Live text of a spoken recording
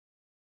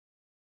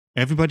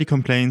Everybody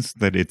complains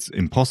that it's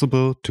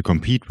impossible to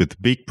compete with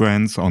big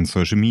brands on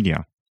social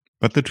media.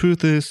 But the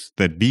truth is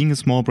that being a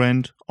small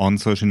brand on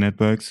social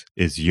networks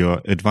is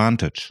your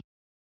advantage.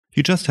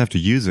 You just have to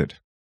use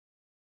it.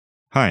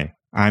 Hi,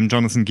 I'm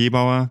Jonathan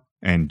Gebauer,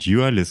 and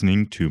you are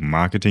listening to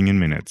Marketing in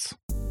Minutes.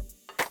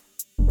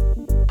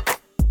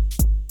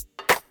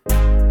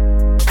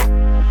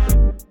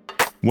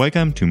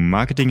 Welcome to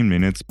Marketing in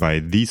Minutes by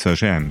The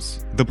Social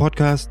M's, the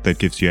podcast that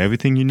gives you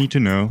everything you need to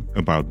know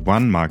about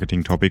one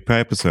marketing topic per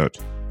episode.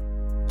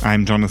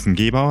 I'm Jonathan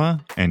Gebauer,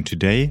 and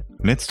today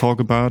let's talk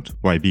about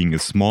why being a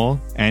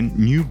small and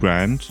new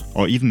brand,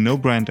 or even no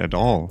brand at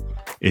all,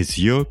 is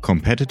your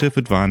competitive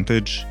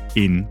advantage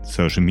in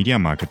social media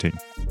marketing.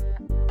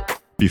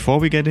 Before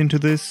we get into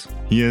this,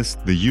 here's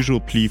the usual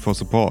plea for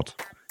support.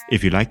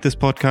 If you like this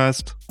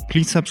podcast,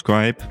 please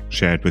subscribe,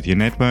 share it with your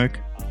network,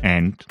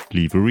 and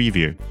leave a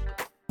review.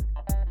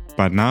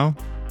 But now,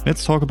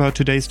 let's talk about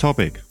today's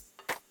topic.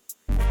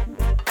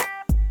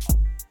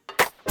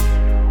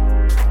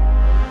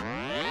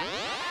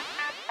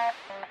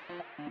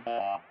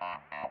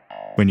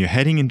 When you're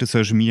heading into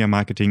social media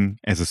marketing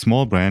as a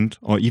small brand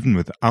or even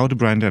without a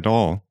brand at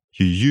all,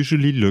 you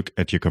usually look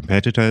at your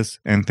competitors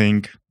and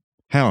think,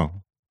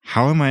 hell,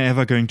 how am I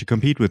ever going to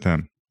compete with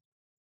them?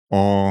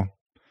 Or,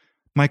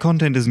 my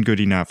content isn't good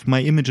enough,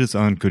 my images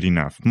aren't good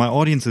enough, my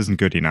audience isn't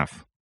good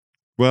enough.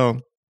 Well,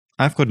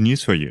 I've got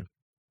news for you.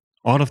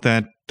 All of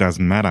that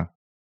doesn't matter.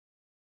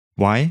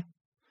 Why?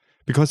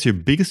 Because your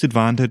biggest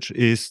advantage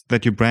is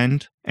that your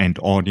brand and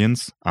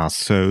audience are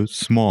so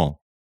small.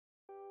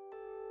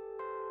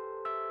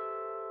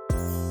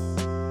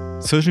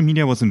 Social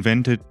media was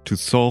invented to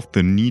solve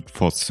the need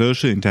for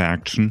social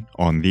interaction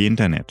on the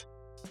internet.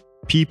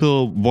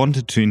 People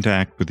wanted to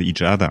interact with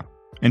each other.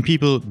 And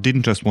people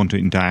didn't just want to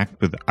interact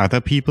with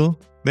other people,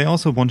 they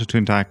also wanted to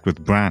interact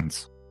with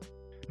brands.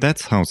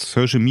 That's how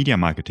social media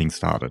marketing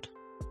started.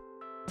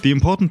 The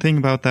important thing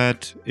about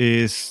that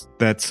is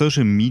that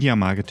social media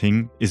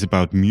marketing is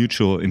about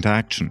mutual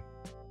interaction,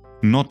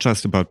 not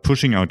just about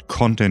pushing out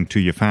content to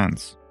your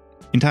fans.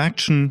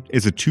 Interaction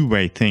is a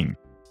two-way thing.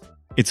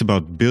 It's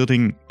about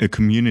building a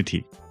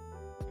community.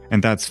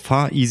 And that's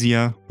far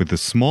easier with a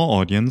small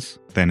audience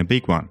than a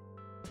big one.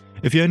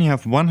 If you only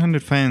have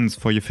 100 fans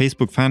for your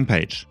Facebook fan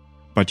page,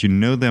 but you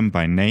know them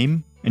by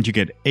name and you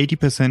get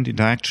 80%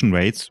 interaction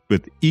rates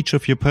with each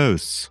of your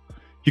posts,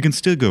 you can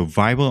still go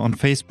viral on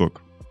Facebook.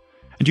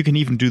 And you can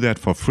even do that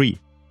for free.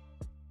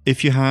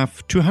 If you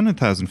have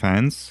 200,000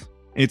 fans,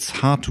 it's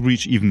hard to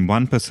reach even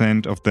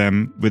 1% of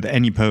them with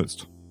any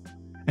post.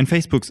 And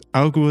Facebook's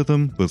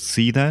algorithm will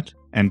see that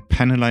and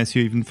penalize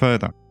you even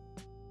further.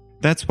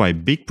 That's why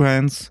big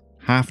brands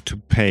have to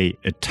pay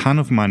a ton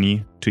of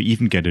money to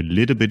even get a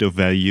little bit of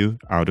value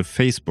out of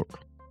Facebook.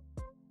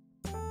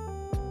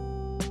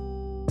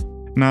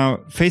 Now,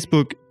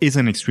 Facebook is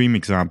an extreme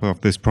example of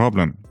this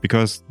problem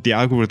because the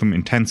algorithm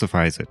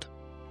intensifies it.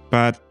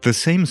 But the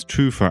same is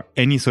true for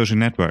any social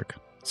network.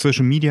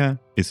 Social media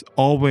is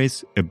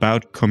always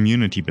about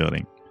community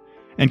building.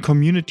 And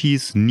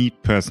communities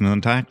need personal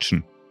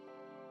interaction.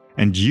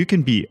 And you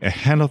can be a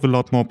hell of a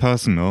lot more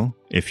personal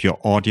if your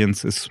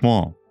audience is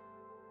small.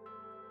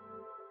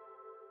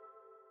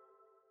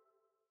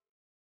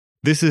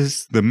 This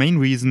is the main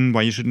reason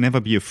why you should never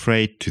be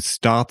afraid to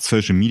start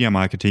social media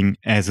marketing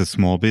as a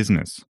small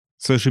business.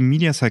 Social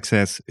media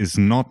success is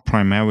not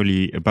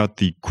primarily about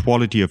the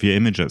quality of your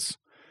images.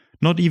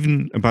 Not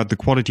even about the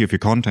quality of your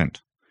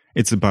content.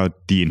 It's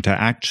about the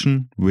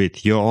interaction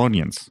with your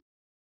audience.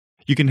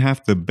 You can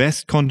have the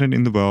best content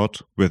in the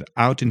world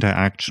without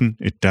interaction,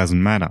 it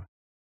doesn't matter.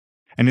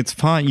 And it's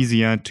far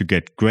easier to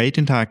get great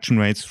interaction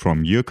rates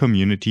from your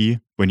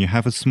community when you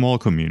have a small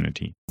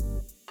community.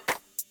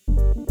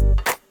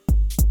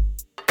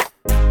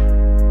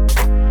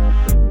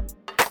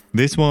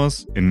 This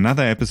was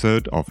another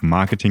episode of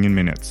Marketing in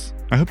Minutes.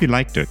 I hope you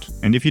liked it,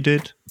 and if you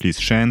did, please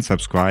share and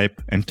subscribe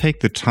and take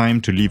the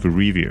time to leave a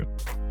review.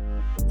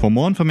 For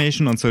more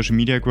information on social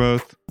media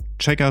growth,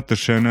 check out the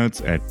show notes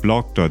at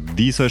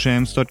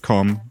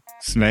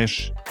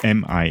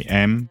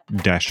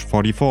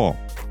blog.thesocialms.com/MIM-44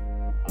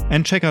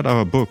 and check out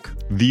our book,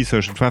 The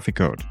Social Traffic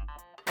Code.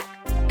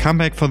 Come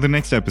back for the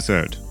next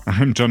episode.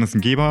 I'm Jonathan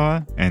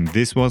Gebauer, and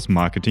this was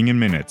Marketing in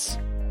Minutes.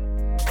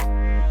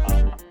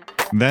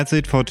 That's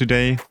it for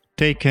today.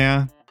 Take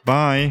care.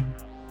 Bye.